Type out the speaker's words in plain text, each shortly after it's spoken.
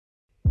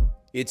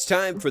It's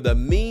time for the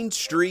Mean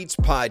Streets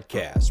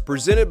Podcast,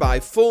 presented by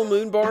Full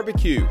Moon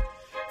Barbecue.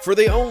 For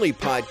the only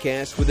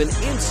podcast with an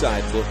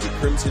inside look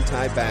at Crimson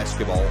Tide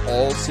basketball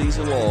all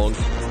season long,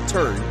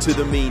 turn to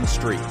the Mean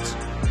Streets.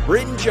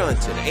 Britton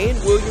Johnson and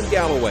William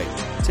Galloway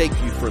take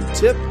you from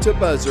tip to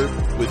buzzer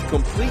with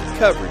complete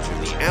coverage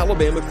of the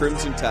Alabama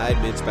Crimson Tide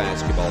men's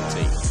basketball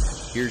team.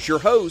 Here's your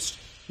host,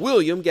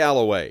 William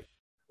Galloway.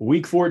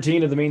 Week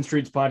 14 of the Mean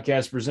Streets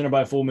Podcast presented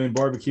by Full Moon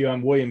Barbecue.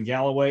 I'm William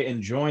Galloway and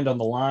joined on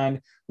the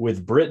line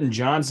with Britton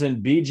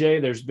Johnson.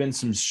 BJ, there's been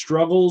some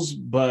struggles,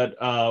 but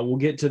we'll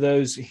get to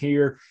those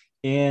here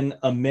in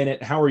a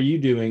minute. How are you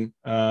doing?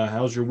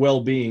 How's your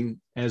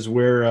well-being as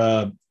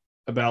we're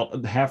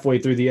about halfway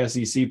through the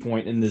SEC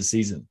point in this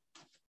season?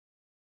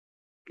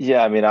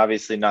 Yeah, I mean,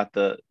 obviously not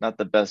the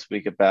best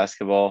week of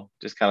basketball,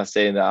 just kind of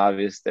stating the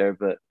obvious there,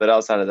 but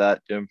outside of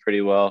that, doing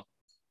pretty well.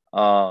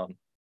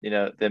 You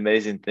know, the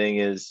amazing thing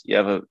is you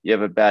have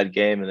a bad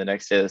game and the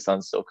next day the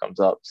sun still comes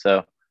up.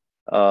 So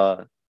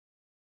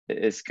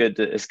it's good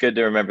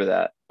to remember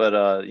that.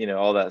 But you know,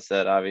 all that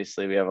said,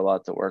 obviously we have a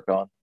lot to work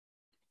on.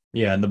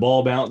 Yeah, and the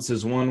ball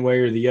bounces one way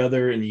or the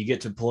other, and you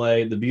get to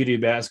play. The beauty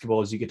of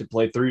basketball is you get to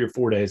play 3 or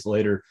 4 days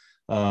later,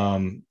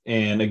 and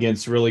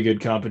against really good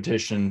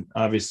competition.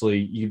 Obviously,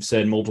 you've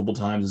said multiple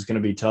times it's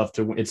going to be tough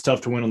to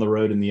win on the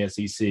road in the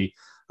SEC.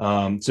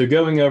 So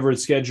going over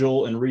its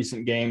schedule and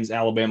recent games,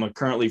 Alabama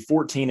currently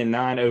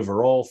 14-9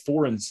 overall,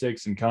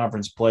 4-6 in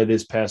conference play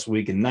this past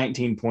week, a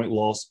 19-point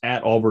loss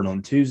at Auburn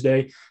on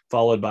Tuesday,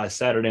 followed by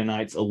Saturday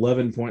night's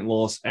 11-point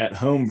loss at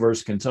home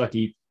versus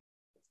Kentucky,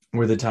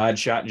 where the Tide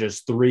shot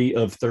just 3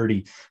 of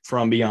 30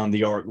 from beyond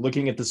the arc.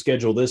 Looking at the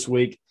schedule this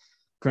week,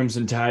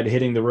 Crimson Tide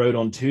hitting the road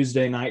on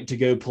Tuesday night to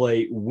go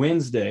play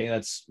Wednesday.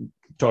 That's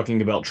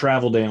talking about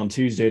travel day on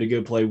Tuesday to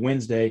go play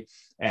Wednesday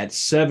at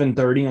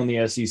 7:30 on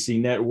the SEC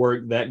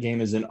Network. That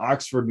game is in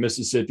Oxford,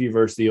 Mississippi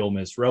versus the Ole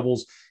Miss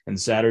Rebels. And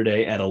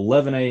Saturday at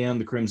 11 a.m.,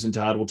 the Crimson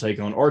Tide will take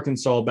on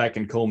Arkansas back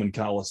in Coleman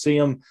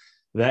Coliseum.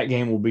 That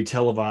game will be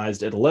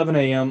televised at 11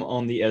 a.m.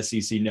 on the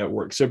SEC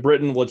Network. So,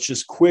 Britton, let's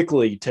just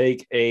quickly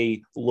take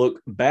a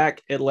look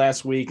back at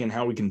last week and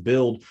how we can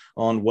build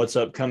on what's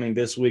upcoming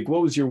this week.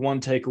 What was your one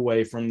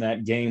takeaway from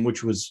that game,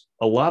 which was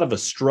a lot of a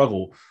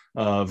struggle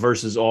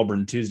versus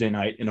Auburn Tuesday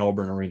night in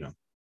Auburn Arena?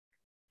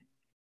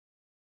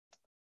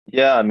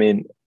 Yeah, I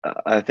mean,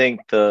 I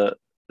think the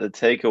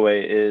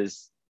takeaway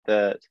is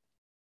that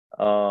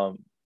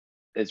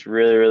it's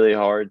really, really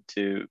hard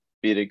to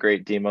beat a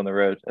great team on the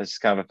road. That's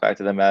just kind of a fact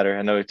of the matter.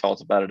 I know we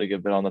talked about it a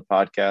good bit on the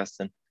podcast.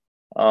 And,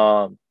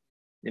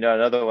 you know,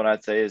 another one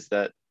I'd say is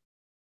that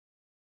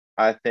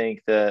I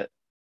think that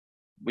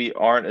we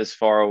aren't as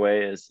far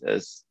away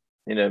as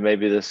you know,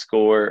 maybe the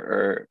score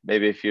or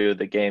maybe a few of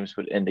the games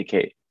would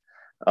indicate,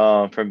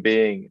 from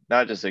being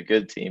not just a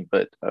good team,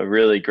 but a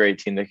really great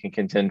team that can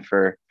contend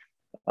for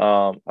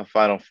a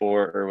Final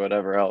Four or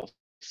whatever else.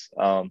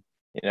 You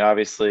know,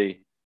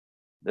 obviously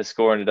the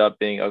score ended up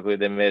being ugly.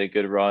 They made a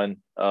good run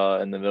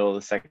in the middle of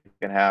the second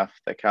half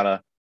that kind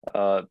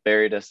of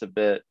buried us a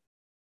bit,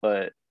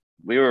 but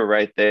we were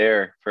right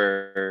there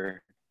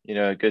for, you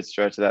know, a good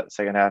stretch of that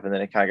second half, and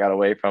then it kind of got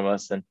away from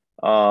us. And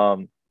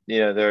you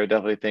know, there are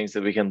definitely things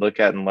that we can look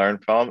at and learn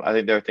from. I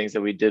think there are things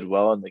that we did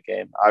well in the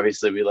game.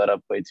 Obviously, we let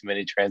up way too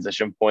many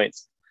transition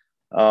points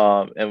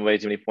and way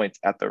too many points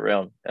at the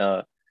rim.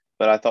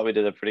 But I thought we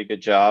did a pretty good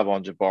job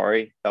on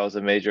Jabari. That was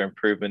a major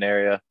improvement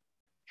area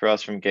for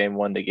us from game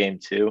 1 to game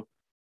 2.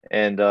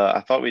 And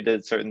I thought we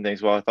did certain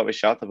things well. I thought we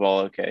shot the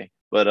ball okay.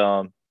 But,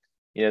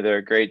 you know, they're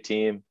a great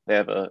team. They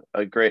have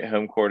a great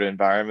home court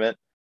environment.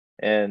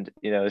 And,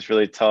 you know, it's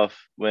really tough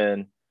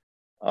when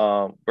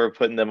we're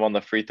putting them on the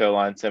free throw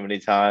line so many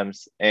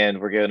times and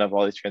we're giving up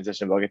all these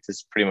transition buckets.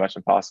 It's pretty much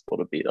impossible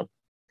to beat them.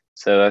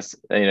 So that's,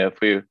 you know, if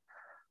we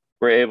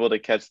were able to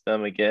catch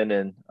them again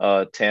in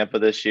Tampa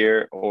this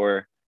year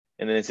or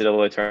in the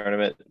NCAA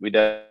tournament, we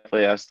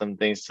definitely have some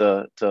things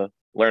to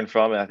learn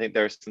from. And I think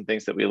there are some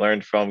things that we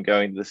learned from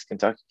going to this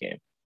Kentucky game.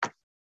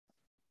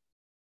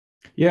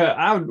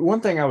 Yeah, one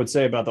thing I would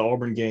say about the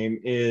Auburn game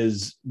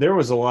is there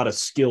was a lot of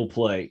skill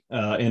play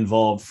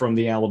involved from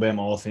the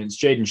Alabama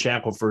offense. Jaden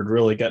Shackelford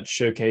really got to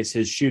showcase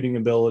his shooting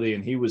ability,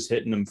 and he was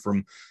hitting them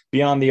from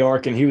beyond the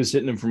arc, and he was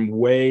hitting them from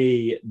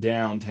way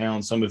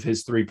downtown, some of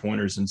his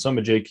three-pointers and some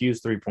of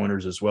JQ's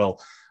three-pointers as well.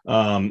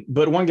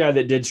 But one guy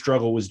that did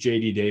struggle was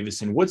J.D.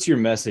 Davison. What's your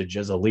message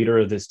as a leader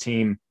of this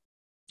team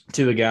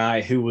to a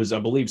guy who was, I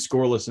believe,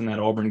 scoreless in that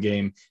Auburn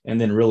game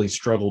and then really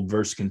struggled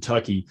versus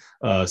Kentucky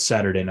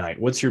Saturday night?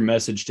 What's your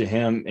message to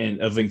him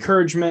and of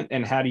encouragement,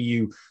 and how do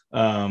you,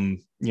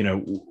 you know,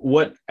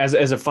 what as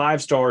a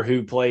 5-star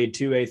who played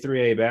 2A,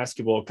 3A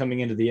basketball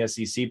coming into the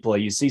SEC play,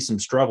 you see some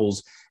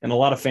struggles, and a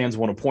lot of fans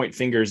want to point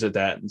fingers at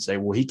that and say,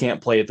 well, he can't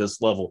play at this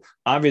level.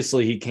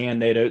 Obviously he can.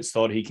 Nate Oates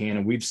thought he can,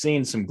 and we've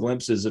seen some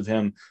glimpses of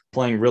him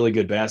playing really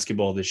good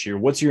basketball this year.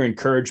 What's your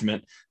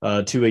encouragement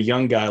to a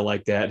young guy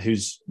like that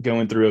who's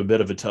going through a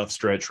bit of a tough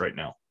stretch right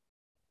now?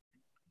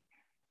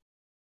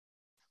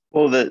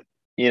 Well,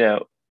 you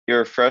know,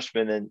 you're a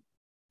freshman and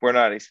we're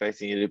not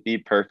expecting you to be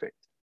perfect.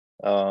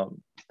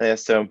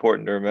 that's so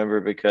important to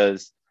remember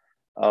because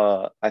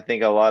I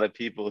think a lot of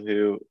people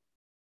who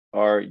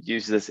are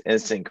used to this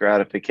instant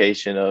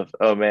gratification of,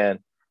 oh man,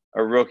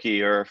 a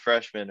rookie or a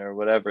freshman or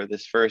whatever,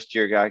 this first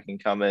year guy can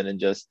come in and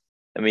just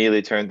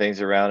immediately turn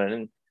things around. And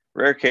in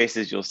rare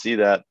cases, you'll see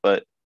that.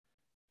 But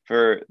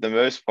for the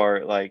most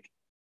part, like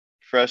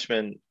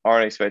freshmen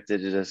aren't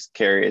expected to just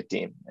carry a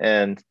team.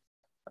 And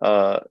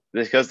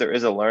because there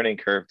is a learning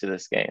curve to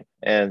this game.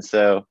 And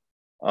so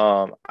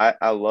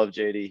I love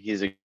JD.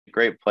 He's a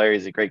great player.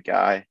 He's a great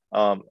guy.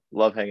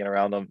 Love hanging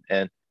around him.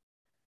 And,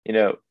 you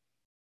know,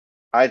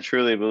 I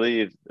truly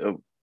believe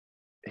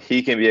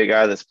he can be a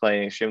guy that's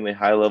playing extremely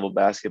high level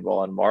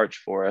basketball in March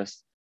for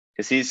us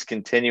because he's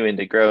continuing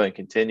to grow and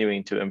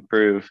continuing to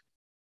improve.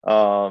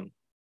 That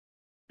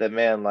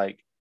man,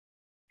 like,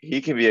 he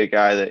can be a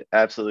guy that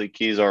absolutely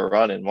keys our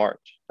run in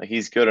March. Like,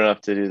 he's good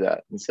enough to do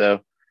that. And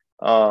so,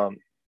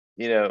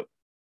 you know,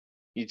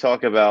 you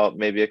talk about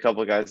maybe a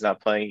couple of guys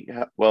not playing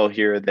well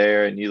here or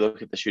there, and you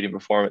look at the shooting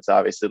performance,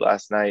 obviously,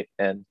 last night.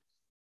 And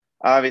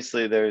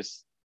obviously,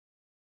 there's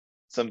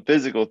some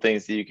physical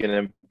things that you can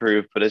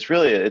improve, but it's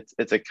really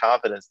it's a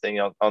confidence thing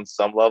on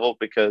some level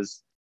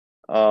because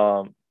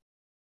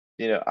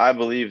you know, I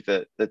believe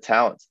that the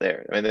talent's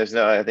there. I mean,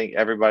 I think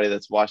everybody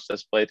that's watched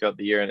us play throughout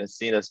the year and has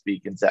seen us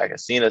beat Gonzaga,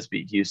 has seen us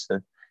beat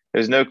Houston.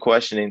 There's no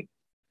questioning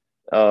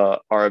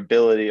our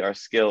ability, our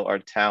skill, our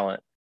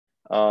talent.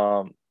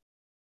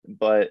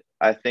 But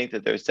I think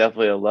that there's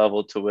definitely a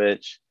level to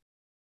which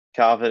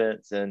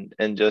confidence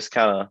and just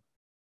kind of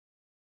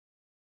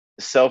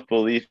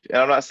self-belief, and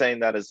I'm not saying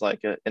that as like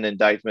an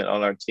indictment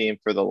on our team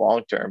for the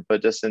long term,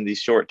 but just in these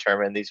short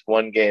term and these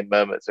one game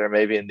moments, or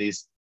maybe in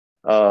these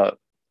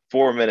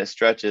 4-minute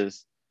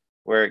stretches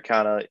where it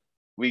kind of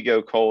we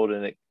go cold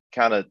and it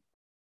kind of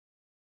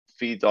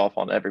feeds off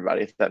on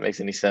everybody, if that makes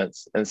any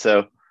sense. And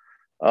so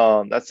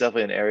that's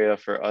definitely an area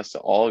for us to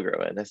all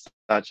grow in. It's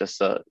not just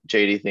a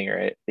JD thing,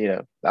 right? You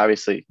know,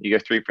 obviously you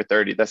go 3 for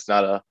 30. That's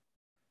not a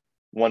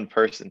one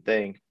person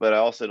thing, but I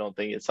also don't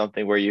think it's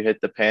something where you hit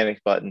the panic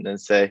button and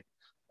say,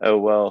 oh,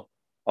 well,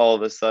 all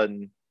of a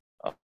sudden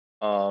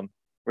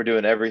we're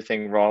doing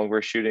everything wrong.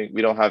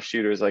 We don't have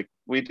shooters. Like,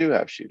 we do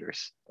have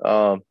shooters.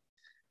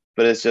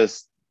 But it's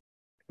just,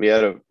 we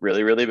had a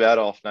really, really bad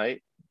off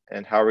night,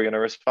 and how are we going to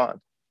respond?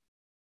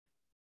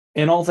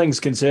 And all things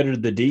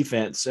considered, the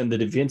defense and the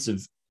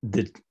defensive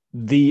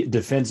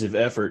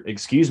effort,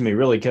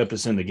 really kept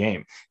us in the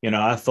game. You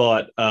know, I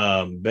thought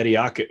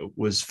Bediako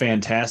was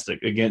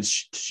fantastic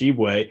against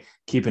Tshiebwe,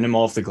 keeping him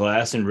off the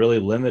glass and really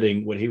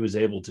limiting what he was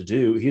able to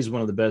do. He's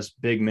one of the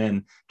best big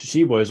men.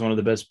 Tshiebwe is one of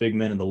the best big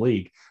men in the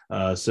league.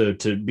 So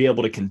to be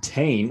able to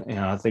contain,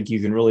 I think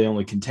you can really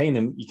only contain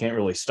him. You can't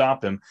really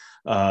stop him.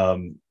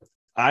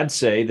 I'd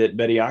say that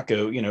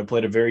Bediako,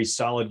 played a very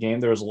solid game.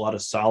 There was a lot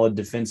of solid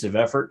defensive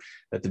effort.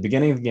 At the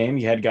beginning of the game,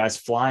 you had guys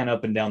flying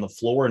up and down the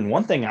floor. And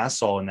one thing I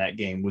saw in that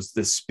game was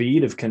the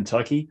speed of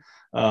Kentucky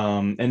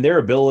and their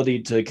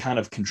ability to kind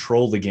of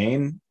control the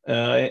game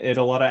at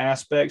a lot of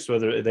aspects,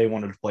 whether they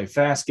wanted to play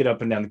fast, get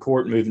up and down the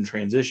court, move in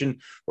transition,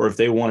 or if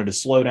they wanted to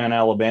slow down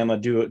Alabama,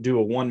 do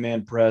a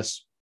one-man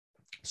press,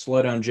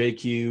 slow down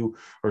JQ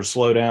or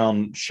slow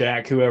down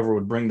Shaq, whoever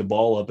would bring the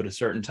ball up at a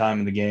certain time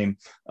in the game.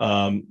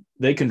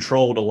 They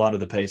controlled a lot of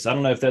the pace. I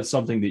don't know if that's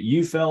something that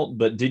you felt,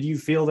 but did you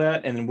feel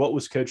that? And then what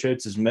was Coach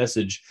Oates'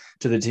 message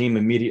to the team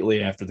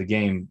immediately after the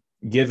game,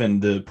 given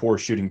the poor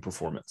shooting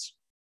performance?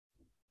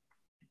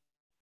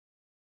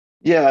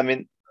 Yeah, I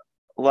mean,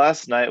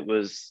 last night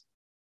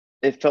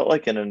it felt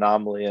like an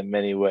anomaly in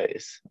many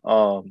ways.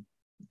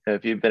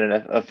 If you've been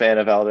a fan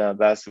of Alabama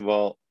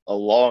basketball a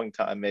long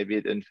time, maybe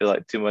it didn't feel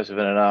like too much of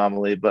an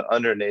anomaly, but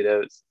under Nate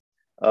Oates,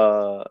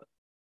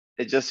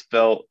 it just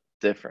felt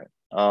different.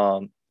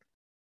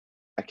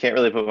 I can't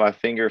really put my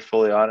finger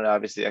fully on it.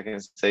 Obviously, I can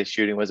say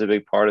shooting was a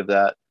big part of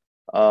that.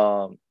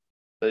 But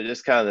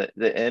just kind of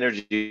the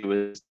energy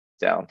was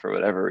down for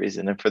whatever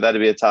reason. And for that to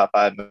be a top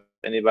 5,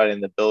 anybody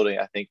in the building,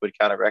 I think, would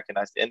kind of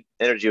recognize the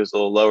energy was a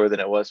little lower than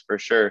it was for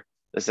sure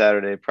the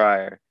Saturday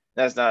prior.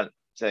 That's not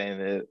saying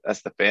that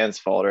that's the fans'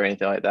 fault or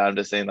anything like that. I'm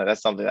just saying like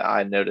that's something that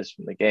I noticed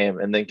from the game.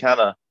 And then kind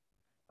of,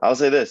 I'll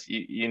say this,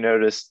 you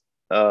noticed,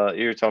 you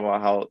were talking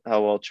about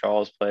how well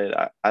Charles played.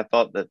 I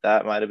thought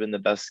that might have been the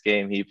best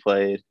game he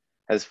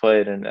has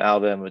played in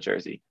Alabama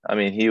jersey. I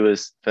mean, he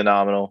was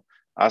phenomenal.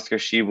 Oscar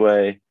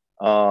Tshiebwe,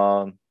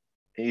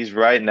 he's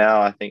right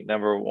now, I think,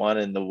 number 1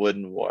 in the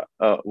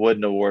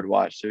Wooden Award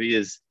watch. So he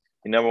is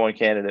the number 1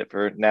 candidate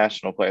for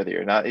National Player of the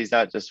Year. He's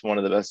not just one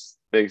of the best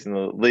bigs in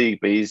the league,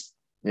 but he's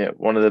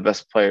one of the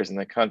best players in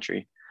the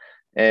country.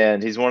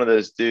 And he's one of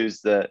those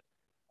dudes that,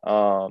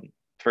 for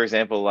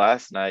example,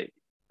 last night,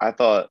 I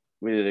thought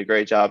we did a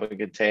great job of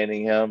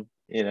containing him.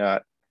 I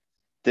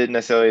didn't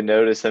necessarily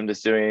notice him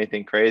just doing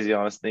anything crazy,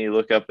 honestly. You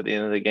look up at the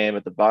end of the game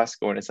at the box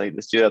score, and it's like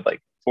this dude had like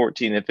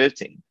 14 and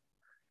 15.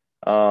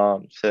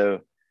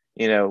 So,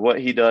 what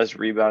he does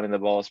rebounding the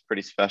ball is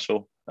pretty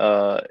special.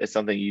 It's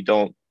something you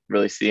don't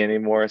really see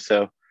anymore.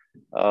 So,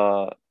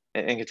 and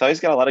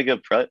Kentucky's got a lot of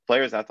good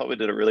players. I thought we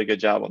did a really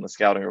good job on the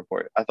scouting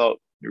report. I thought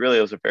it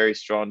was a very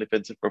strong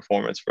defensive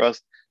performance for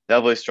us.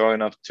 definitely strong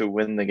enough to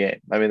win the game.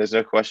 I mean, there's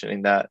no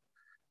questioning that.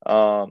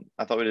 I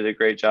thought we did a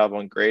great job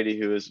on Grady,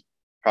 who is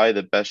probably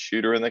the best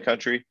shooter in the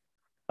country.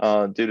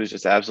 Dude was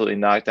just absolutely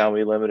knocked down.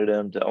 We limited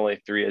him to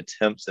only 3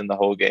 attempts in the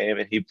whole game,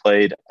 and he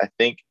played, I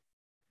think,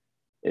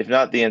 if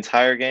not the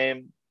entire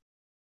game,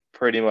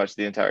 pretty much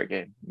the entire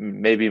game,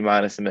 maybe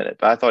minus a minute.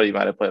 But I thought he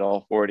might have played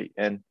all 40.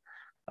 And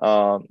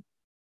I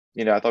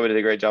thought we did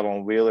a great job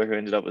on Wheeler, who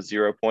ended up with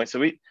 0 points.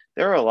 So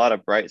there are a lot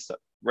of bright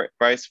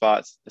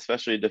spots,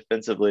 especially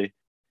defensively.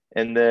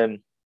 And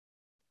then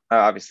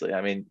obviously,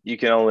 I mean, you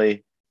can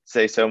only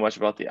say so much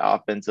about the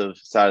offensive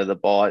side of the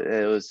ball.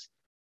 It was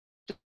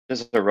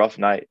just a rough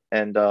night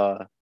and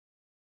an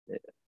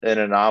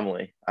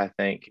anomaly, I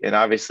think. And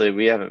obviously,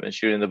 we haven't been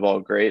shooting the ball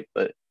great,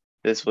 but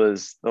this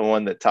was the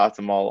one that topped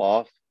them all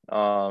off.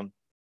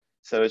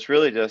 So it's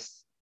really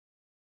just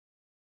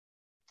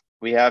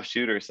we have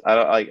shooters.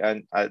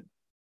 I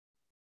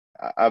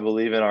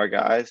believe in our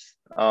guys,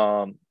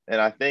 and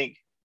I think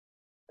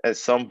at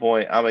some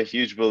point I'm a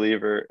huge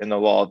believer in the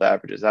law of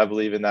averages. I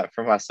believe in that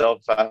for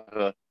myself. If I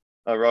have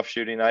a rough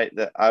shooting night,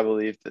 that I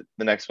believe that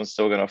the next one's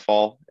still going to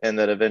fall, and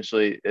that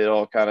eventually it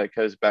all kind of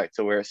goes back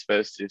to where it's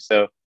supposed to.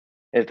 So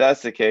if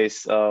that's the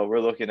case, we're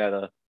looking at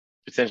a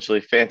potentially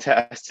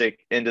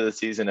fantastic end of the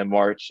season in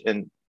March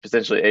and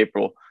potentially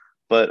April.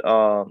 But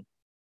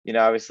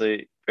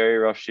obviously, very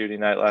rough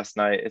shooting night last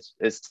night.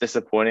 It's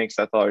disappointing because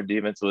I thought our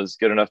defense was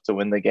good enough to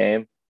win the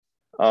game.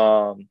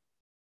 And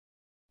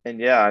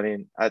yeah, I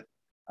mean,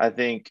 I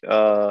think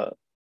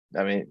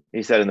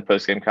he said in the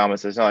post game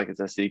comments, it's not like it's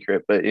a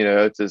secret, but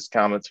it's his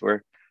comments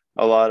were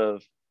a lot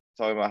of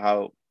talking about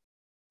how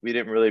we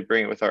didn't really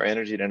bring it with our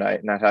energy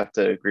tonight, and I'd have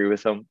to agree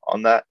with him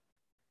on that.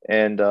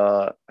 And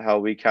how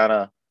we kind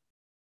of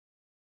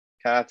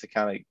have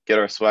to get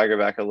our swagger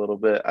back a little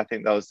bit. I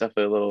think that was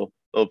definitely a little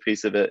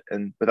piece of it,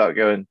 and without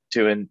going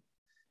too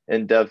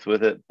in depth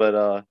with it.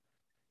 But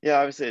yeah,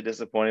 obviously a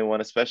disappointing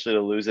one, especially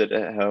to lose it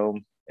at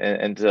home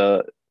and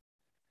to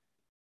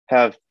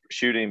have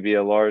shooting be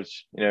a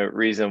large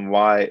reason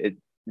why it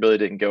really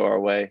didn't go our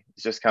way.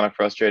 It's just kind of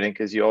frustrating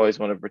because you always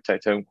want to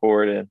protect home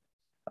court, and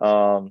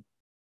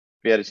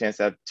we had a chance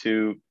to have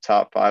 2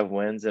 top 5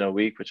 wins in a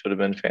week, which would have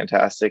been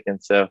fantastic.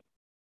 And so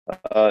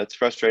it's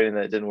frustrating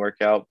that it didn't work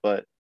out,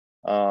 but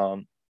now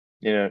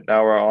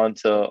we're on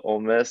to Ole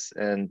Miss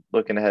and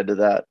looking ahead to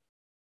that.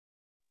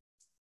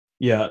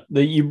 Yeah,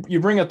 you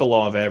bring up the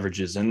law of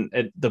averages, and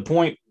at the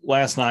point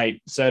last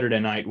night, Saturday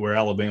night, where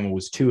Alabama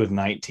was 2 of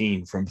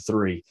 19 from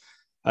 3,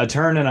 I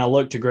turned and I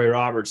looked to Gray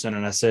Robertson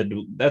and I said,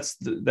 that's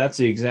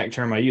the exact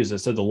term I used. I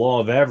said the law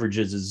of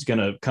averages is going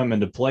to come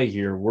into play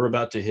here. We're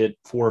about to hit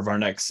 4 of our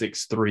next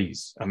 6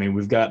 threes. I mean,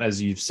 we've got,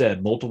 as you've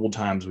said multiple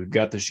times, we've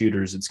got the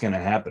shooters. It's going to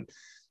happen.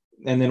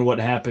 And then what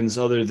happens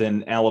other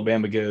than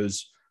Alabama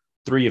goes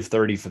 3 of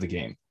 30 for the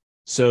game?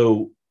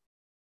 So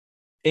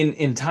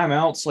in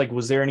timeouts, like,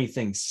 was there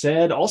anything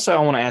said? Also, I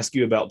want to ask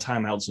you about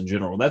timeouts in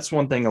general. That's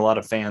one thing a lot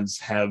of fans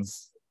have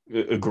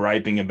a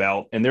griping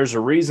about. And there's a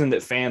reason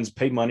that fans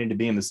pay money to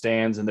be in the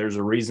stands. And there's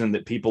a reason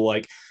that people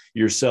like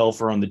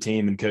yourself are on the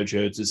team and Coach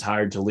Oates is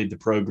hired to lead the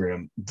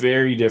program.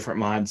 Very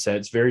different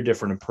mindsets, very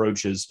different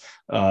approaches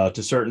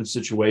to certain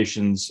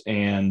situations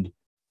and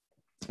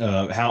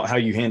how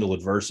you handle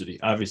adversity.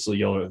 Obviously,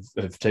 y'all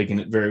have taken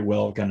it very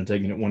well, kind of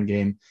taking it one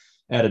game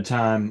at a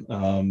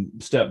time,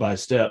 step by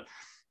step.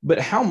 But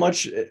how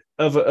much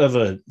of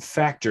a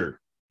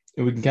factor,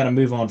 and we can kind of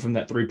move on from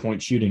that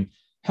 3-point shooting,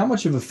 how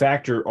much of a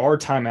factor are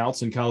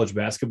timeouts in college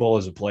basketball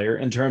as a player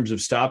in terms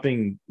of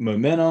stopping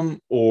momentum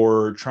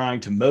or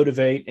trying to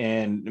motivate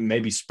and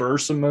maybe spur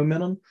some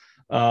momentum?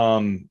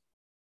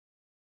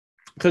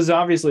 Because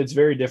obviously it's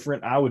very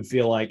different. I would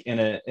feel like in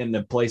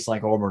a place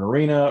like Auburn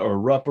Arena or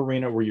Rupp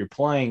Arena where you're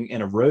playing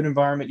in a road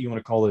environment, you want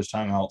to call those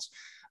timeouts.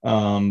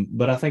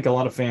 But I think a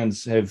lot of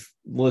fans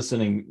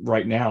listening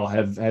right now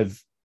have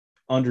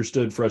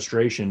understood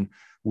frustration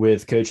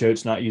with Coach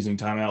Oates not using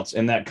timeouts,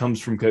 and that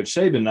comes from Coach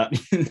Saban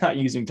not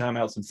using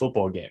timeouts in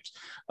football games.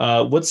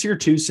 What's your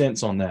 2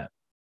 cents on that?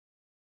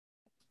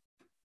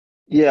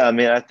 Yeah, I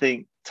mean, I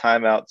think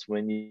timeouts,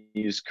 when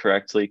used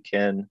correctly,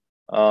 can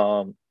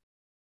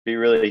be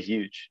really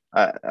huge.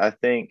 I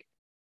think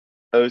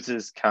Oates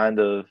is kind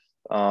of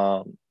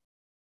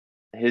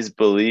his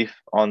belief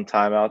on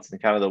timeouts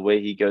and kind of the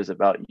way he goes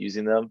about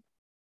using them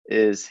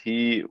is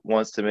he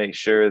wants to make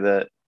sure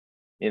that,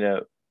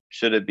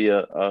 should it be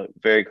a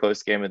very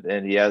close game at the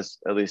end, he has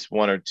at least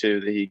 1 or 2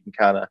 that he can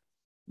kind of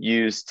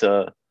use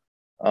to,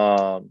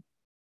 and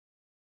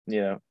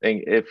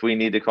if we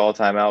need to call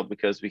timeout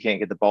because we can't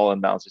get the ball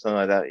in bounds or something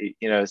like that,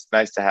 it's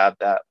nice to have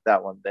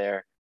that one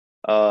there.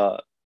 I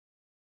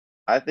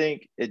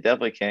think it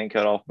definitely can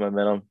cut off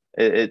momentum.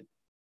 It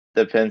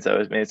depends, though.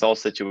 I mean, it's all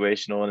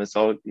situational, and it's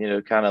all,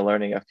 kind of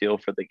learning a feel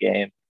for the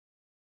game.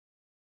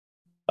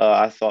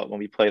 I thought when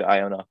we played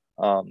Iona,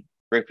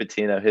 Rick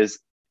Pitino, his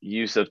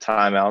use of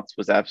timeouts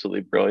was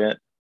absolutely brilliant.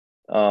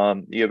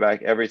 You go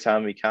back, every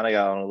time we kind of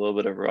got on a little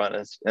bit of a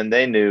run, and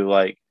they knew,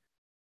 like,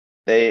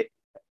 they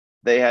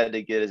had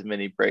to get as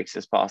many breaks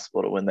as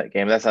possible to win that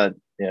game. That's not,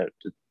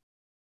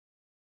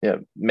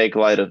 make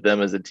light of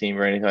them as a team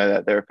or anything like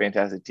that. They're a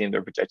fantastic team.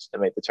 They're projected to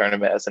make the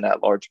tournament as an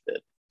at-large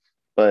bid.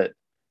 But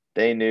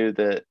they knew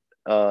that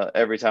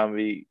every time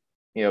we,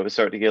 would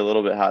start to get a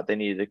little bit hot, they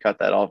needed to cut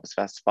that off as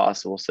fast as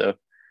possible. So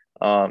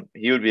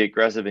he would be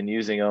aggressive in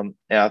using them,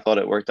 and I thought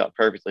it worked out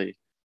perfectly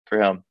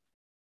for him.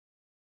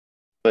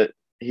 But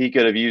he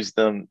could have used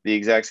them the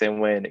exact same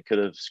way, and it could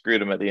have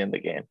screwed him at the end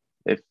of the game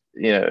if,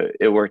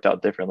 it worked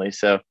out differently.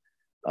 So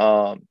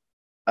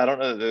I don't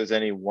know that there's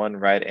any one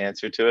right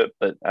answer to it,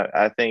 but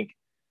I think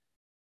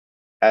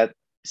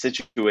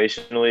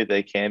situationally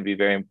they can be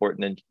very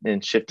important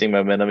in shifting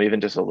momentum,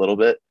 even just a little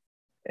bit,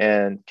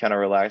 and kind of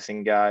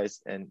relaxing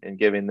guys and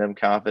giving them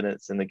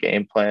confidence in the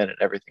game plan and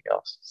everything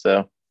else.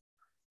 So,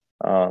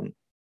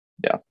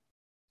 yeah.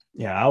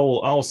 Yeah,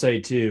 I'll say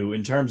too,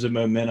 in terms of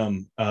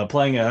momentum,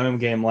 playing a home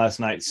game last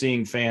night,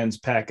 seeing fans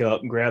pack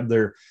up and grab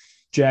their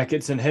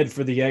jackets and head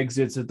for the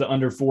exits at the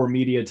under 4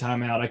 media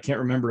timeout. I can't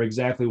remember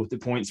exactly what the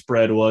point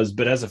spread was,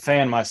 but as a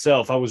fan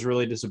myself, I was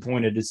really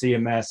disappointed to see a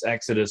mass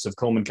exodus of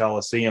Coleman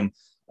Coliseum.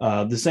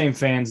 The same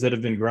fans that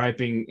have been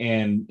griping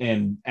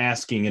and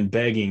asking and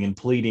begging and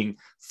pleading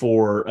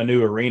for a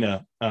new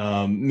arena,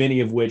 many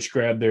of which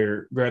grabbed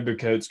their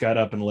coats, got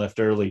up and left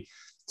early.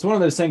 It's one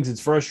of those things.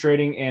 It's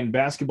frustrating, and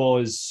basketball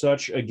is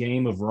such a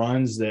game of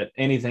runs that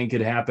anything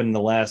could happen in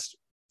the last,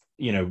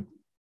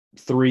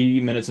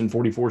 3 minutes and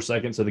 44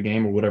 seconds of the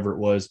game or whatever it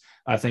was.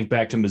 I think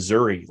back to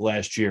Missouri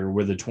last year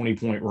with a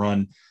 20-point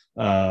run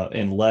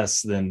in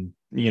less than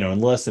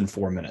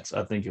 4 minutes,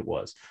 I think it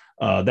was.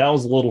 That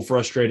was a little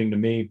frustrating to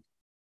me.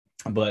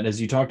 But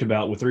as you talked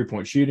about with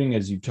 3-point shooting,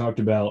 as you talked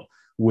about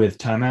with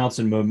timeouts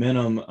and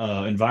momentum,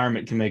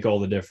 environment can make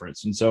all the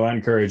difference. And so I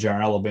encourage our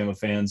Alabama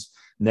fans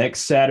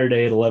next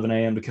Saturday at 11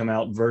 a.m. to come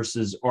out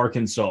versus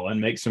Arkansas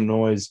and make some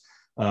noise.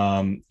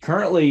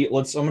 Currently, I'm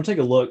going to take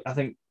a look. I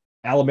think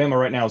Alabama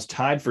right now is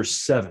tied for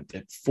 7th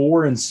at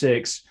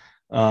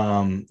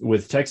 4-6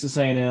 with Texas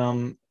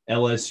A&M,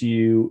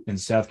 LSU, and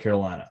South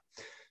Carolina.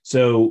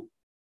 So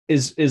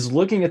is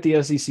looking at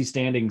the SEC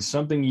standings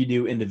something you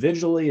do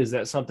individually? Is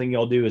that something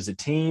y'all do as a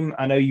team?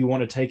 I know you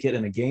want to take it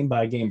in a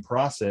game-by-game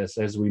process,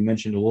 as we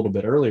mentioned a little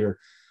bit earlier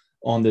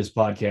on this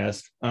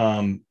podcast.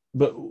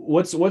 But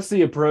what's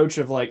the approach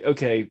of like,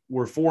 okay,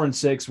 we're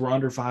 4-6, we're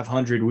under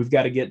 500, we've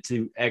got to get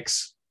to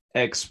X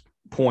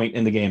point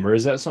in the game, or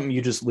is that something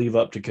you just leave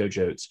up to Coach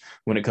Oates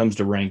when it comes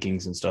to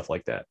rankings and stuff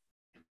like that?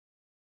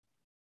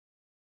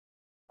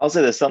 I'll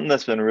say there's something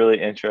that's been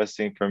really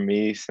interesting for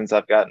me since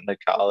I've gotten to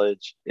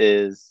college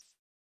is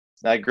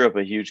I grew up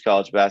a huge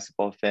college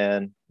basketball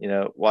fan,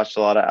 watched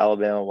a lot of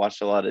Alabama,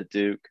 watched a lot of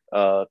Duke.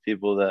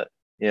 People that,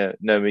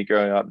 know me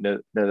growing up know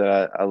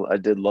that I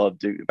did love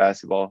Duke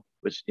basketball,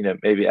 which,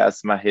 maybe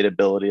adds to my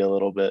hateability a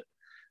little bit.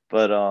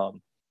 But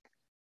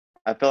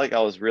I felt like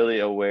I was really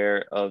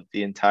aware of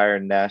the entire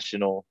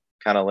national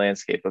kind of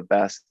landscape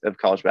of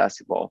college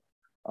basketball,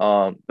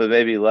 but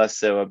maybe less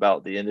so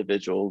about the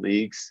individual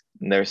leagues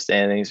and their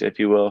standings, if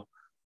you will.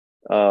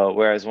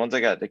 Whereas once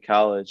I got to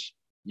college,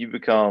 you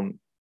become,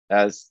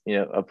 as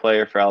a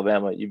player for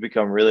Alabama, you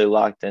become really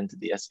locked into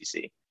the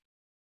SEC.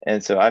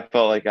 And so I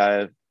felt like I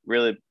have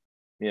really,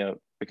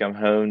 become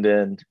honed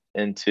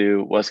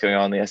into what's going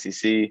on in the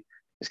SEC,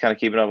 just kind of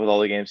keeping up with all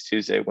the games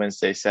Tuesday,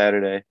 Wednesday,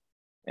 Saturday.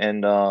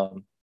 And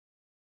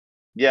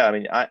yeah, I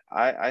mean,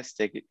 I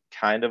stay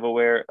kind of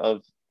aware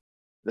of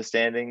the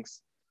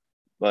standings,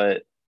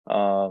 but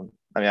I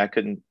mean, I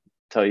couldn't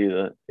tell you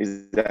the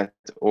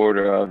exact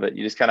order of it.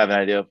 You just kind of have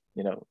an idea of,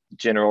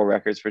 general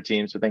records for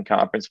teams within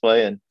conference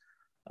play. And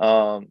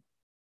but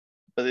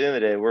at the end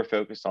of the day, we're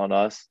focused on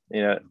us.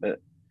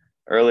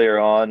 Earlier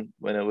on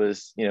when it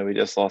was, we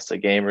just lost a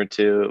game or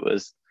two, it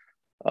was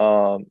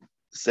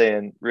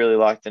saying really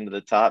locked into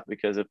the top,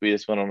 because if we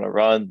just went on a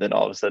run, then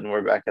all of a sudden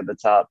we're back at the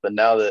top. But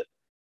now that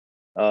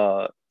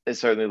it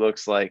certainly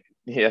looks like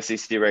the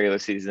SEC regular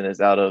season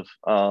is out of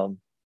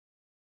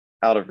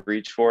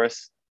reach for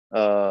us,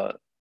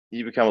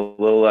 you become a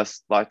little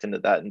less locked into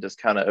that and just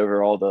kind of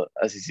overall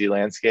the SEC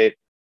landscape.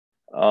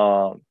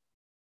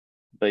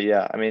 But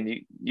yeah, I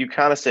mean, you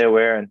kind of stay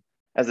aware, and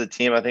as a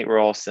team, I think we're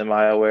all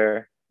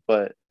semi-aware,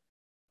 but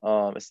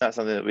it's not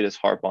something that we just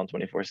harp on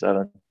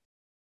 24/7.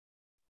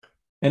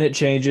 And it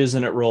changes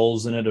and it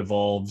rolls and it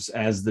evolves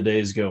as the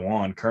days go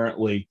on.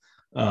 Currently,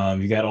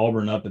 you got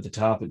Auburn up at the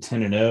top at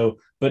 10-0,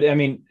 but I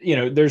mean,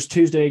 there's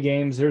Tuesday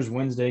games, there's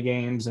Wednesday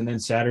games, and then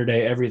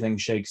Saturday, everything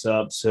shakes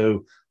up.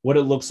 So what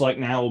it looks like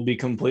now will be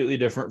completely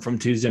different from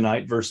Tuesday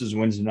night versus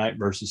Wednesday night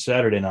versus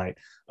Saturday night.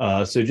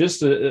 So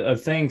just a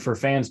thing for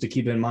fans to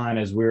keep in mind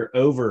as we're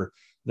over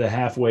the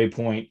halfway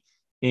point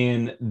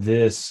in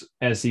this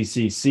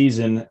SEC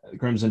season.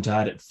 Crimson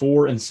Tide at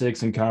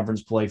 4-6 in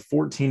conference play,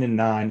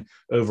 14-9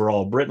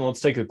 overall. Britton, let's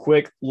take a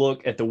quick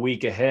look at the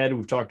week ahead.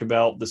 We've talked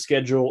about the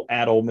schedule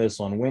at Ole Miss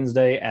on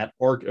Wednesday,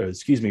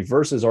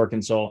 versus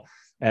Arkansas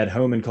at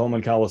home in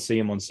Coleman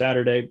Coliseum on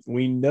Saturday.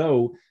 We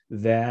know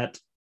that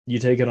you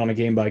take it on a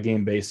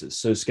game-by-game basis.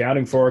 So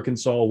scouting for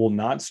Arkansas will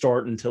not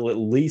start until at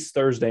least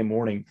Thursday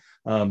morning.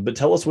 But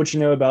tell us what you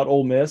know about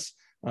Ole Miss.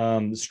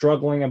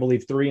 struggling, I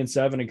believe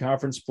 3-7 in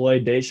conference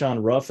play. Deshaun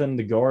Ruffin,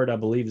 the guard, I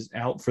believe is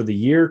out for the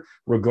year.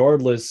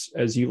 Regardless,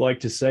 as you like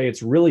to say,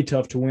 it's really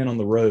tough to win on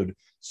the road.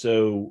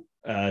 So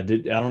I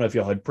don't know if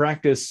y'all had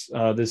practice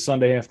this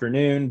Sunday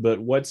afternoon, but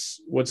what's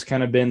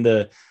kind of been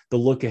the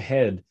look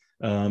ahead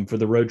for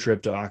the road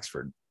trip to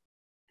Oxford?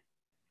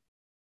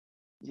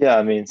 Yeah,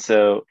 I mean,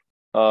 so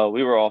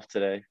we were off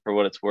today for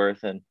what it's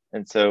worth, and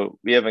so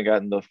we haven't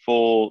gotten the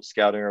full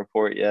scouting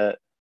report yet,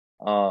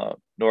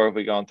 nor have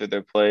we gone through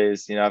their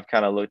plays. You know, I've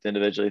kind of looked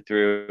individually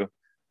through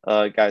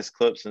guys'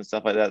 clips and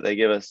stuff like that. They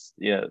give us,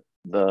 you know,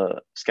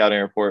 the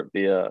scouting report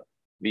via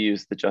we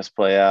use the Just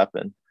Play app,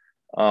 and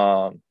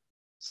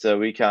so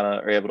we kind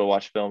of are able to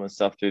watch film and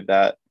stuff through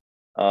that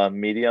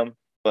medium.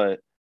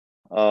 But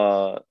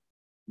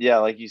yeah,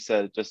 like you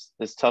said, just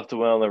it's tough to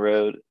win on the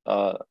road.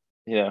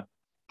 You know,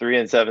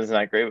 3-7 is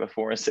not great, but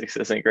 4-6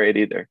 isn't great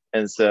either.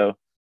 And so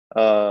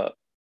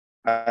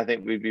I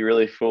think we'd be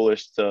really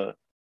foolish to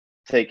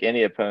take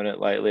any opponent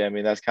lightly. I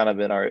mean, that's kind of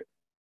been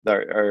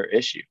our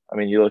issue. I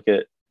mean, you look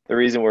at the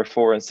reason we're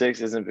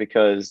 4-6 isn't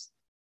because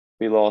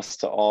we lost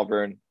to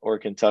Auburn or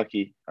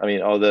Kentucky. I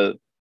mean, although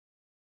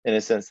in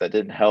a sense that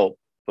didn't help,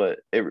 but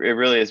it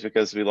really is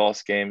because we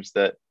lost games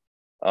that,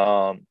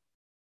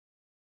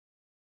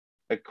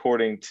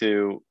 according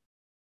to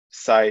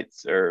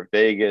sites or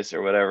Vegas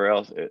or whatever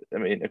else, I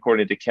mean,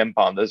 according to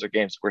KenPom, those are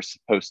games we're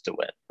supposed to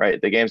win,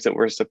 right? The games that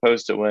we're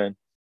supposed to win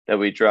that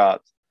we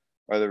dropped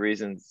are the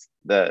reasons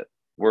that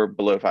we're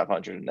below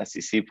 500 in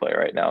SEC play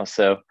right now.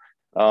 So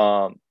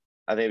I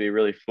think it'd be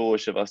really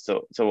foolish of us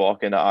to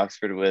walk into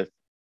Oxford with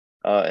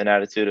an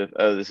attitude of,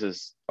 oh, this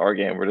is our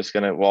game, we're just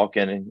going to walk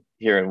in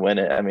here and win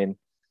it. I mean,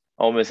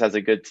 Ole Miss has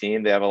a good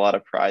team. They have a lot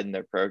of pride in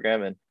their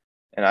program, and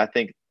I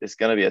think it's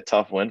going to be a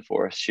tough win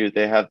for us. Shoot,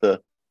 they have the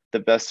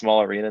best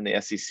small arena in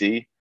the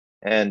SEC,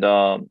 and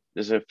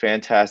there's a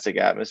fantastic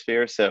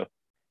atmosphere. So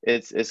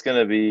it's going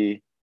to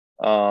be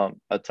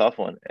a tough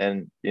one.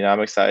 And, you know,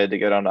 I'm excited to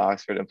go down to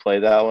Oxford and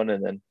play that one.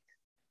 And then,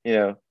 you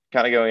know,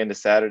 kind of going into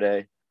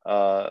Saturday,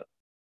 I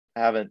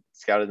haven't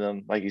scouted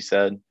them, like you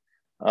said.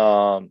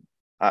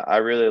 I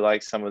really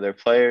like some of their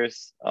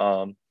players.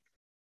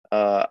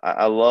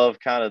 I love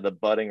kind of the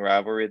budding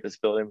rivalry that's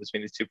building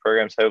between these two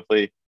programs.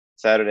 Hopefully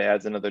Saturday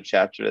adds another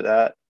chapter to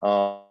that.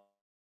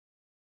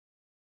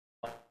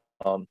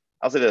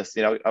 I'll say this,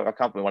 you know, I'll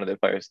compliment one of their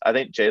players. I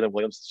think Jalen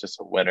Williams is just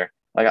a winner.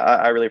 Like,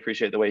 I really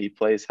appreciate the way he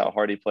plays, how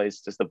hard he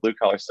plays, just the blue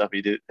collar stuff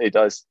he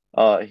does.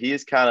 He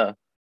is kind of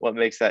what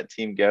makes that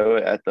team go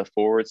at the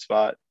forward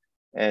spot.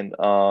 And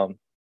so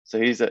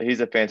he's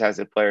a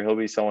fantastic player. He'll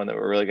be someone that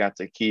we're really got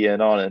to key in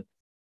on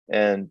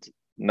and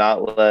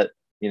not let,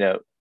 you know,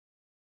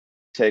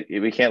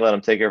 we can't let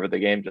him take over the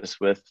game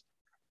just with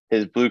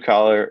his blue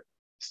collar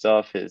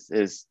stuff,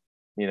 his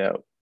you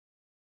know,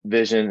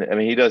 vision. I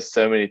mean, he does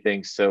so many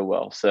things so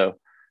well. So,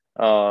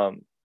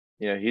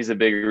 you know, he's a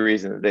big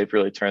reason that they've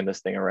really turned this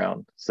thing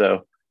around.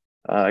 So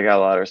I got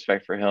a lot of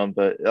respect for him,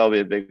 but it'll be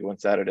a big one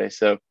Saturday.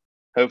 So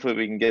hopefully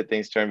we can get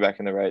things turned back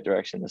in the right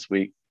direction this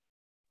week.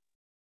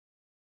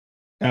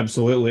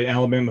 Absolutely.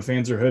 Alabama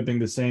fans are hoping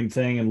the same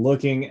thing. And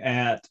looking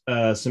at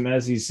some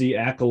SEC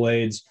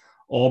accolades,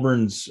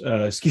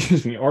 Arkansas's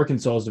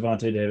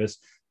Devontae Davis,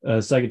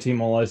 second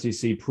team all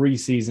SEC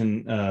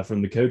preseason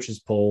from the coaches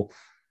poll.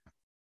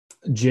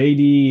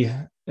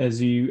 JD,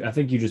 I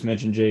think you just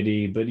mentioned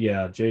JD, but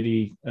yeah,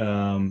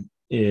 JD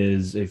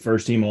is a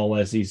first team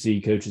all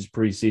SEC coaches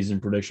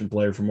preseason prediction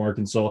player from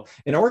Arkansas.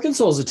 And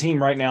Arkansas is a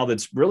team right now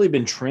that's really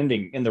been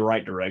trending in the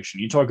right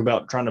direction. You talk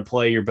about trying to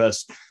play your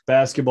best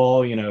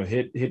basketball, you know,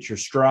 hit your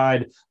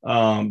stride.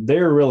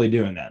 They're really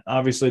doing that.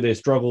 Obviously they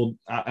struggled,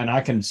 and I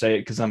can say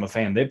it because I'm a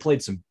fan. They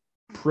played some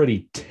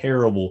pretty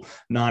terrible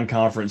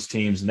non-conference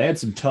teams, and they had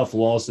some tough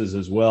losses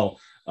as well.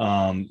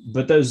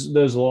 But those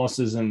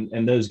losses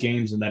and those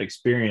games and that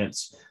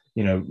experience,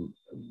 you know,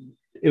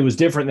 it was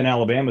different than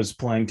Alabama's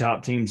playing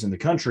top teams in the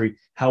country.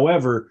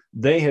 However,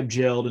 they have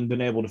gelled and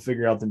been able to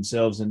figure out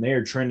themselves, and they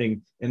are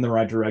trending in the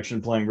right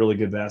direction, playing really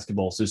good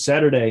basketball. So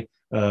Saturday,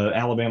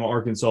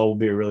 Alabama-Arkansas will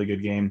be a really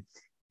good game.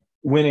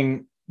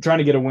 Trying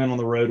to get a win on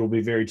the road will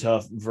be very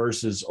tough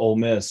versus Ole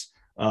Miss.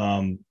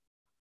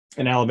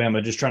 And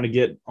Alabama just trying to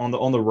get on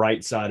the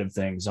right side of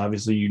things.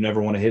 Obviously, you never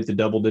want to hit the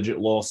double-digit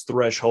loss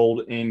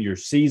threshold in your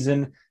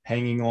season,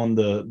 hanging on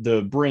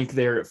the brink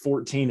there at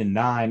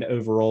 14-9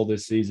 overall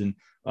this season.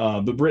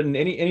 But Britton,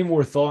 any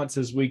more thoughts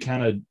as we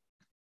kind of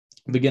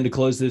begin to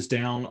close this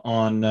down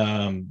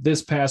on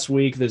this past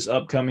week, this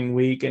upcoming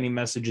week? Any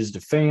messages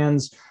to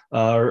fans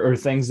or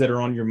things that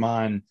are on your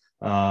mind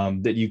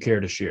that you care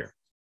to share?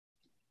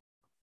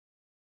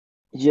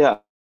 Yeah,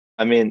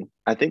 I mean,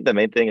 I think the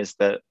main thing is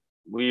that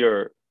we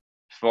are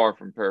far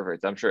from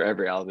perfect. I'm sure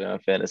every Alabama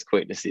fan is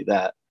quick to see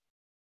that.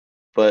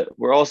 But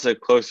we're also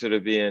closer to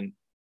being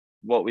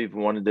what we've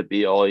wanted to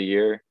be all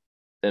year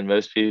than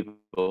most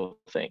people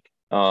think.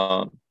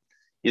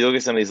 You look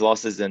at some of these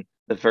losses, and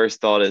the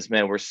first thought is,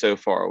 man, we're so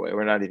far away.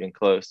 We're not even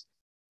close.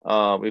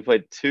 We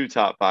played 2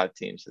 top 5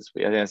 teams this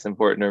week. I think that's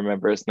important to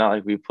remember. It's not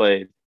like we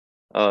played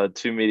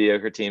two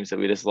mediocre teams that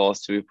we just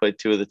lost to. We played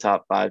two of the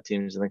top 5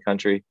 teams in the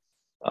country.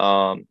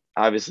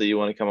 Obviously, you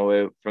want to come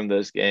away from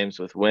those games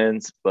with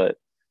wins, but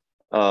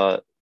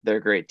they're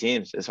great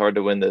teams. It's hard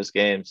to win those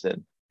games.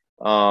 And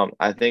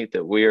I think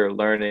that we are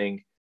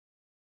learning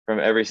from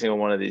every single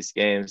one of these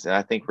games. And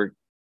I think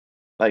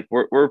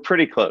we're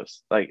pretty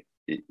close. Like,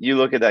 you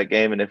look at that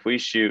game, and if we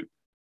shoot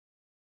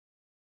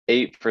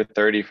 8 for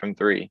 30 from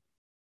 3,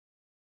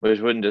 which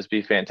wouldn't just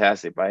be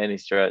fantastic by any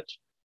stretch,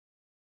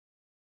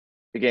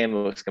 the game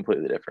looks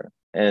completely different.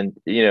 And,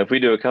 if we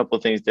do a couple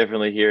of things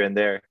differently here and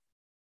there,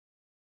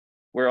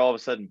 we're all of a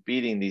sudden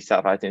beating these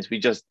top 5 teams. We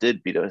just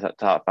did beat those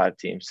top 5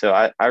 teams. So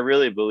I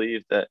really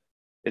believe that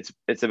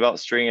it's about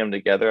stringing them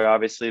together,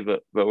 obviously,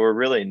 but we're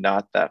really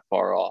not that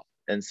far off.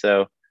 And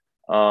so,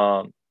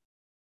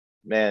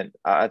 man,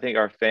 I think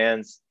our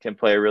fans can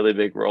play a really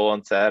big role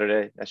on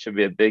Saturday. That should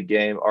be a big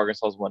game.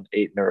 Arkansas's won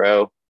 8 in a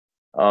row,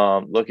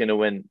 looking to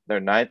win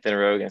their 9th in a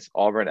row against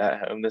Auburn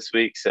at home this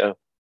week. So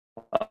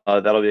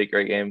that'll be a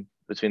great game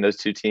between those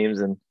two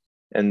teams, and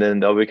then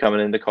they'll be coming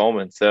into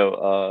Coleman.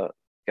 So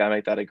gotta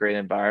make that a great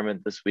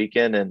environment this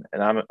weekend, and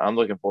I'm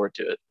looking forward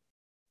to it.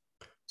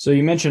 So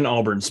you mentioned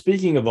Auburn.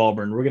 Speaking of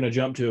Auburn, we're going to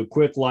jump to a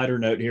quick lighter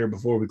note here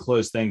before we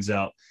close things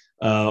out.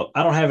 I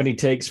don't have any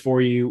takes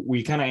for you.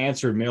 We kind of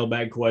answered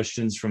mailbag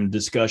questions from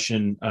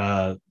discussion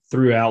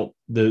throughout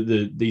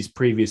these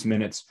previous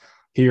minutes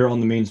here on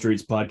the Mean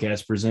Streets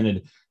podcast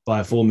presented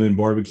by Full Moon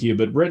Barbecue.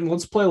 But Britton,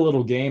 let's play a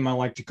little game I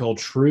like to call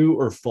True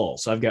or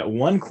False. I've got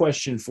one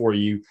question for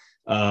you,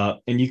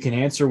 and you can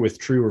answer with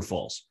true or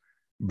false.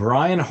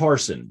 Bryan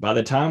Harsin, by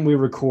the time we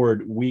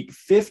record week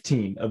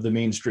 15 of the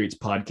Mean Streets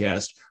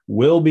podcast,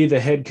 will be the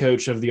head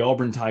coach of the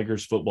Auburn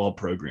Tigers football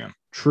program.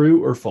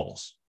 True or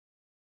false?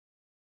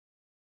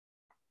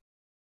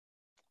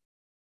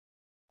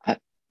 I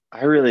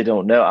really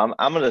don't know.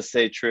 I'm going to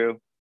say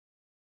true,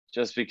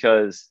 just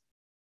because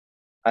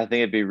I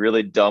think it'd be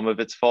really dumb if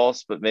it's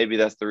false, but maybe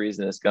that's the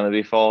reason it's going to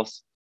be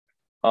false.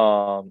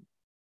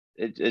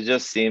 It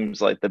just seems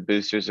like the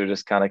boosters are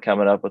just kind of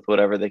coming up with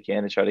whatever they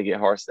can to try to get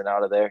Harsin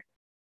out of there.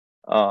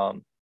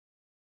 And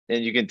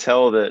you can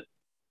tell that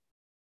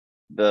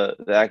the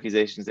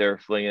accusations they were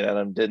flinging at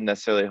him didn't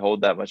necessarily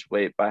hold that much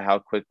weight by how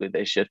quickly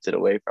they shifted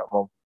away from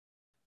him.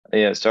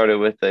 It started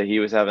with he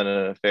was having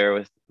an affair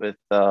with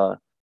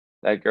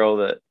that girl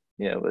that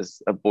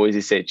was a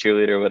Boise State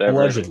cheerleader or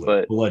whatever.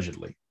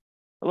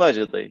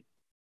 Allegedly.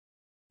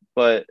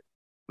 But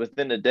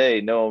within a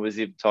day, no one was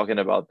even talking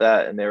about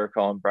that, and they were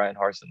calling Bryan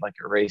Harsin like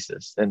a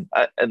racist. And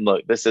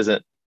look, this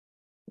isn't,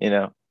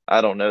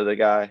 I don't know the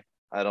guy.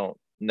 I don't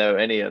know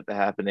any of the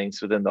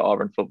happenings within the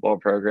Auburn football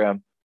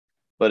program,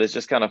 but it's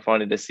just kind of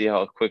funny to see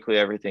how quickly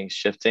everything's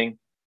shifting.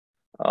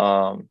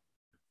 Let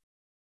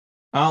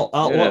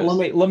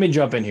me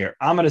jump in here.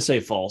 I'm going to say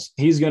false.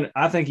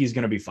 I think he's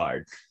going to be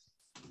fired.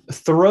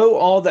 Throw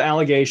all the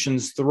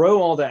allegations,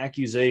 throw all the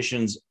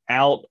accusations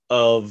out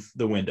of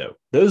the window.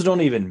 Those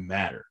don't even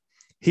matter.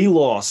 He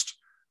lost,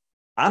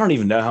 I don't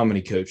even know how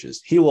many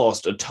coaches. He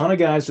lost a ton of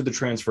guys to the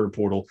transfer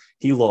portal.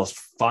 He lost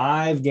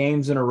 5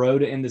 games in a row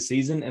to end the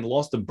season and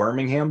lost the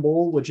Birmingham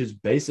Bowl, which is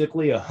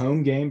basically a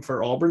home game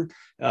for Auburn.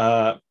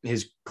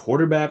 His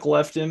quarterback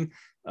left him.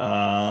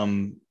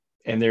 And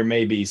there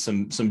may be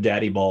some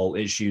daddy ball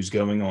issues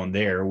going on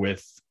there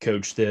with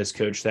coach this,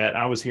 coach that.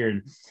 I was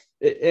hearing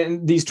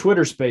in these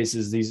Twitter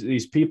spaces,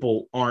 these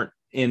people aren't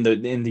in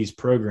these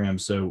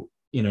programs. So,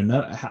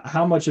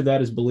 how much of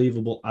that is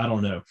believable, I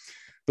don't know.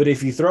 But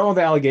if you throw all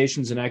the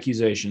allegations and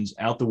accusations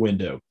out the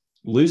window,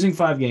 losing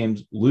 5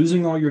 games,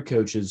 losing all your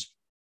coaches,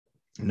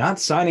 not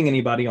signing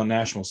anybody on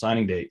National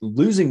Signing Day,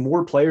 losing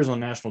more players on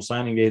National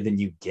Signing Day than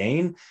you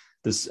gain.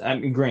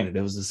 Granted,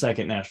 it was the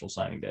second National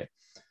Signing Day,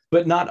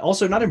 but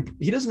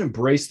he doesn't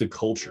embrace the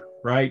culture,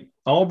 right?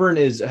 Auburn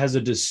has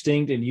a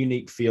distinct and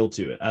unique feel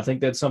to it. I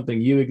think that's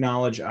something you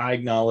acknowledge, I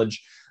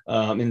acknowledge,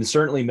 and it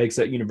certainly makes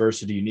that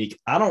university unique.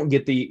 I don't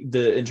get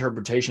the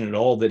interpretation at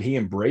all that he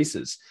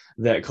embraces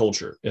that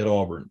culture at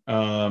Auburn.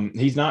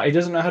 He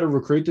doesn't know how to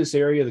recruit this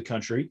area of the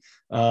country.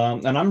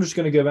 And I'm just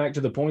going to go back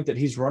to the point that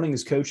he's running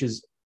his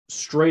coaches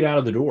straight out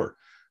of the door.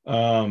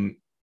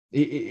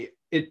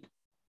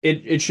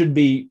 It should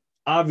be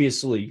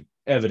obviously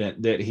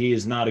evident that he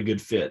is not a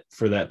good fit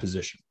for that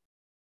position.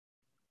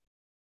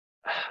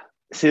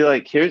 See,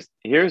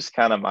 here's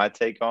kind of my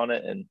take on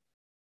it, and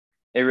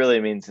it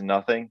really means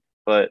nothing.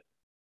 But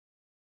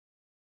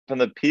from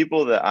the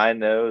people that I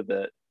know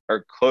that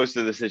are close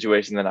to the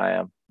situation than I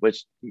am,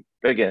 which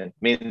again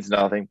means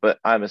nothing, but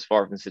I'm as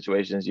far from the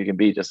situation as you can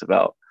be just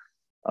about.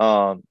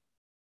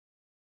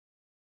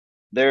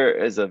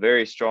 There is a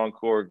very strong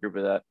core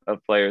group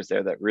of players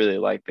there that really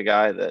like the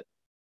guy, that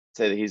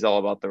say that he's all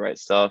about the right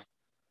stuff.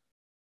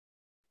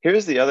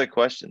 Here's the other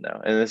question,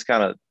 though, and this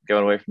kind of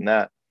going away from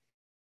that.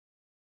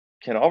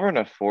 Can Auburn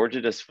afford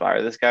to just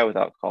fire this guy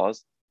without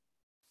cause?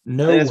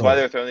 No. That's why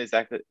they're throwing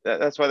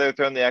that's why they're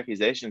throwing the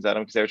accusations at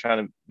him, because they're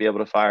trying to be able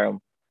to fire him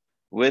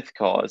with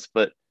cause.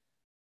 But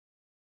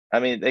I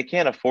mean, they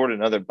can't afford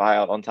another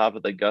buyout on top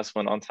of the Gus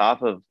one, on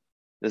top of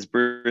this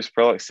Bruce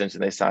Pearl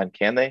extension they signed,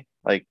 can they?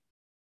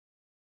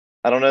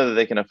 I don't know that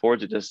they can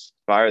afford to just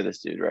fire this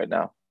dude right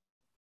now.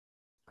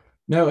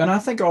 No, and I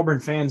think Auburn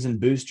fans and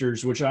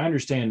boosters, which I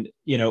understand,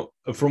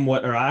 from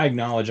what, or I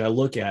acknowledge, I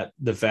look at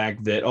the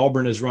fact that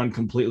Auburn is run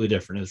completely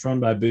different. It's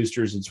run by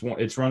boosters.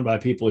 It's run by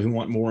people who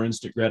want more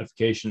instant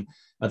gratification.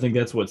 I think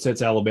that's what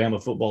sets Alabama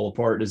football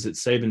apart is that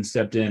Saban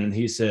stepped in and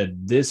he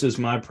said, "This is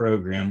my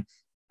program.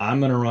 I'm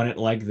going to run it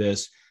like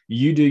this.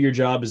 You do your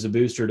job as a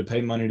booster to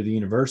pay money to the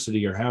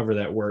university or however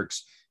that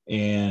works,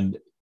 and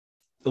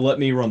let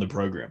me run the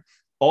program."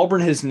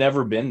 Auburn has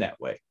never been that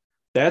way.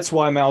 That's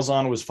why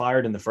Malzahn was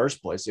fired in the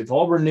first place. If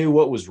Auburn knew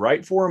what was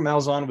right for him,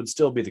 Malzahn would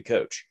still be the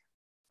coach.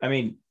 I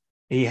mean,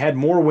 he had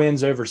more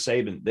wins over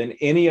Saban than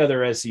any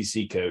other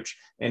SEC coach,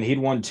 and he'd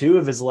won 2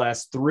 of his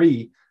last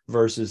 3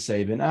 versus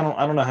Saban.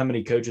 I don't know how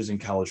many coaches in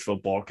college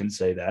football can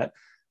say that.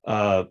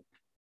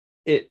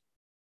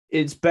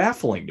 It's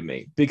baffling to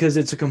me because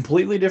it's a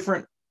completely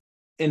different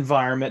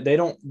environment.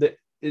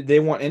 They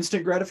want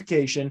instant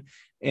gratification,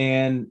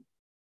 and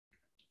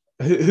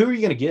who are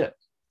you going to get?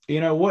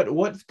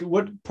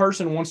 What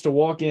person wants to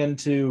walk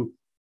into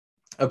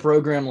a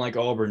program like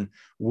Auburn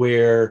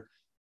where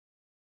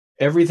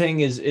everything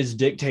is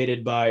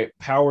dictated by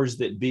powers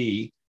that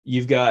be?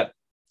 You've got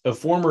a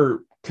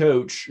former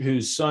coach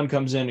whose son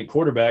comes in at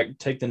quarterback,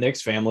 take the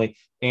Nix family,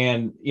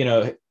 and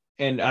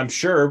I'm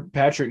sure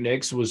Patrick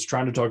Nix was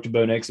trying to talk to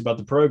Bo Nix about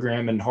the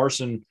program, and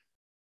Harsin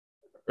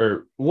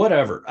or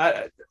whatever.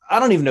 I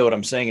don't even know what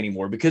I'm saying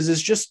anymore because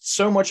it's just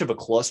so much of a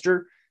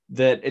cluster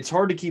that it's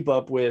hard to keep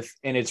up with,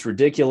 and it's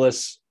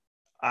ridiculous.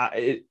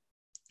 They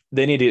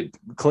need to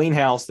clean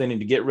house. They need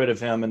to get rid of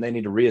him, and they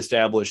need to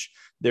reestablish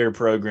their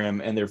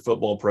program and their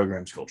football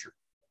program's culture.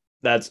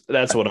 That's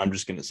what I'm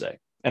just going to say.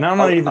 And I'm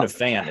not even a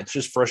fan. It's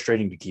just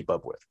frustrating to keep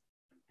up with.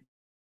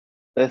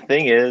 The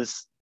thing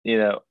is,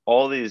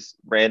 all these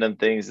random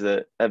things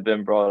that have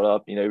been brought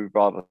up, we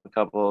brought up a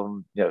couple of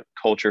them,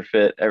 culture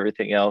fit,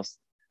 everything else.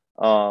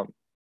 I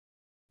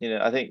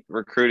think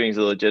recruiting is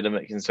a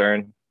legitimate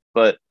concern,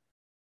 but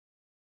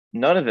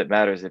none of it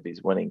matters if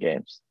he's winning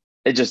games.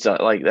 It just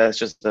that's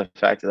just the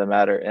fact of the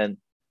matter. And,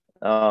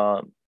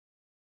 the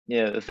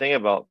thing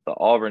about the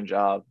Auburn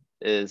job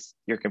is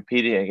you're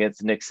competing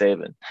against Nick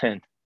Saban,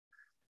 and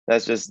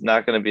that's just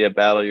not going to be a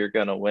battle you're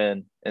going to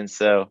win. And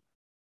so,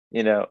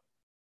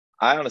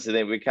 I honestly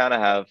think we kind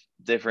of have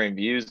differing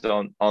views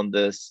on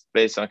this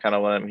based on kind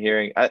of what I'm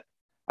hearing. I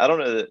don't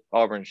know that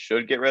Auburn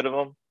should get rid of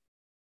him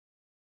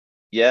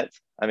yet.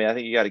 I mean, I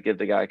think you got to give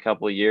the guy a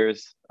couple of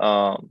years.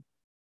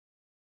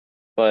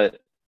 But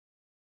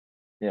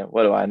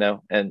what do I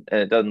know? And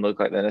it doesn't look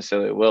like that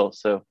necessarily will.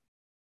 So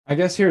I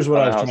guess here's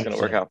what I was trying to say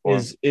work out for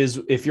is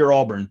if you're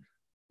Auburn,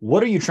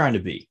 what are you trying to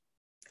be?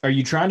 Are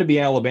you trying to be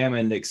Alabama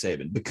and Nick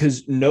Saban?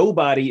 Because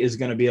nobody is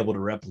going to be able to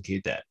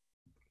replicate that.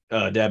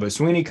 Dabo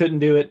Swinney couldn't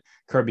do it.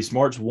 Kirby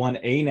Smart's won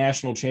a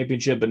national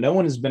championship, but no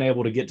one has been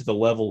able to get to the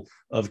level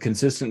of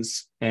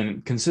consistency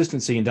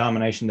and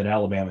domination that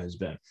Alabama has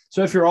been.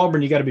 So if you're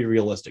Auburn, you got to be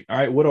realistic. All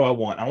right, what do I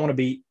want? I want to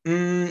be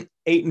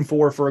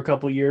 8-4 for a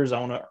couple of years. I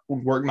want to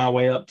work my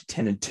way up to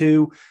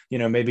 10-2.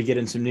 Maybe get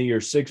in some New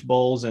Year's Six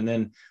bowls, and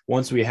then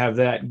once we have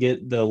that,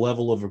 get the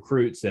level of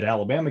recruits that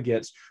Alabama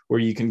gets, where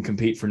you can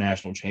compete for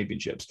national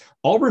championships.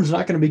 Auburn's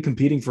not going to be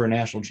competing for a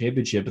national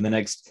championship in the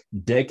next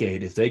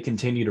decade if they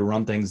continue to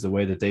run things the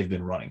way that they've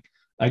been running.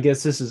 I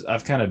guess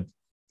I've kind of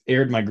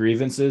aired my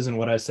grievances and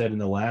what I said in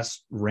the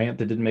last rant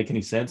that didn't make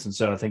any sense. And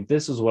so I think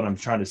this is what I'm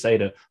trying to say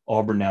to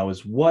Auburn now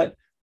is, what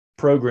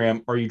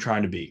program are you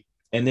trying to be?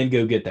 And then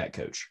go get that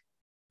coach.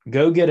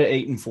 Go get an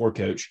 8-4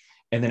 coach.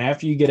 And then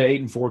after you get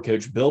an 8-4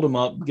 coach, build them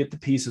up, get the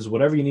pieces,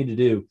 whatever you need to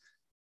do,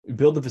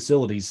 build the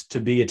facilities to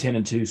be a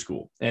 10-2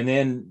 school, and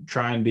then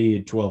try and be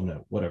a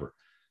 12-0, whatever.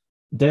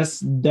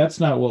 That's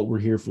not what we're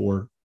here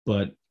for,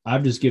 but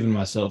I've just given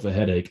myself a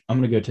headache. I'm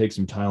going to go take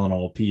some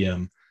Tylenol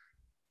PM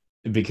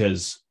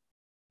because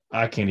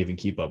I can't even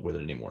keep up with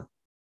it anymore.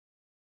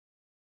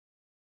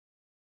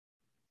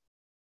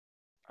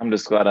 I'm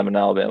just glad I'm an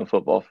Alabama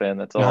football fan.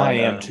 That's all. I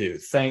am too.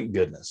 Thank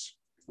goodness.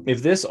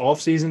 If this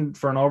offseason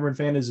for an Auburn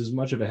fan is as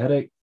much of a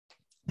headache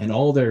and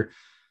all their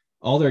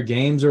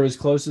games are as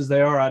close as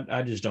they are,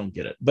 I just don't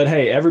get it. But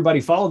hey,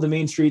 everybody, follow the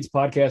Mean Streets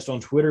Podcast on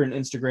Twitter and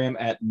Instagram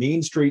at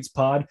Mean Streets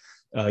Pod.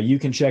 You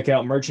can check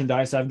out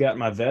merchandise. I've got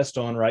my vest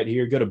on right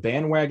here. Go to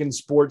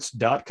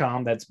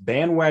bandwagonsports.com. That's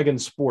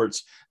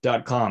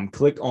bandwagonsports.com.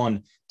 Click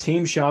on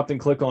Team Shop and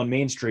click on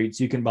Mean Streets.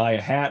 You can buy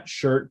a hat,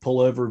 shirt,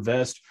 pullover,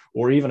 vest,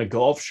 or even a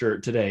golf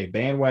shirt today.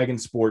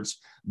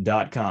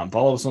 bandwagonsports.com.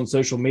 Follow us on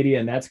social media,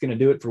 and that's going to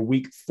do it for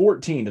week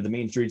 14 of the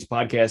Mean Streets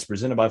Podcast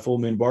presented by Full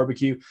Moon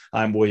Barbecue.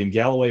 I'm William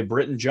Galloway.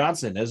 Britton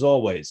Johnson, as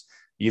always,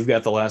 you've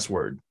got the last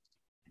word.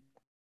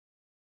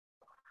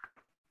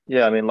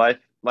 Yeah, I mean, life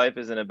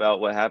isn't about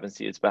what happens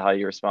to you. It's about how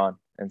you respond.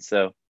 And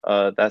so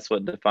that's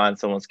what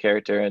defines someone's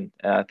character. And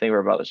I think we're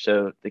about to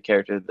show the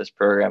character of this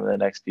program in the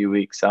next few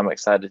weeks. So I'm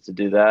excited to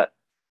do that.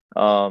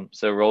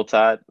 So roll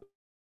tide.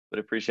 But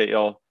appreciate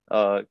y'all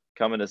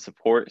coming to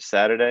support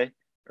Saturday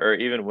or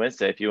even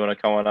Wednesday if you want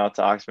to come on out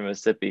to Oxford,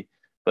 Mississippi.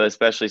 But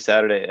especially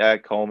Saturday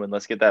at Coleman.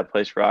 Let's get that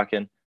place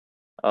rocking.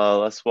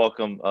 let's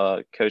welcome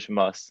Coach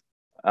Muss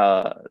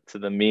to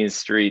the mean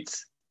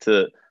streets,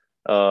 to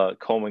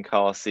Coleman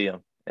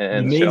Coliseum,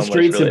 and the show mean him what it's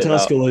streets really of about.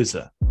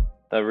 Tuscaloosa.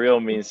 The real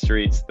mean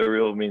streets.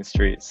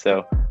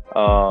 So,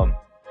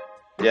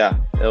 yeah,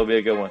 it'll be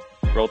a good one.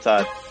 Roll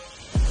Tide.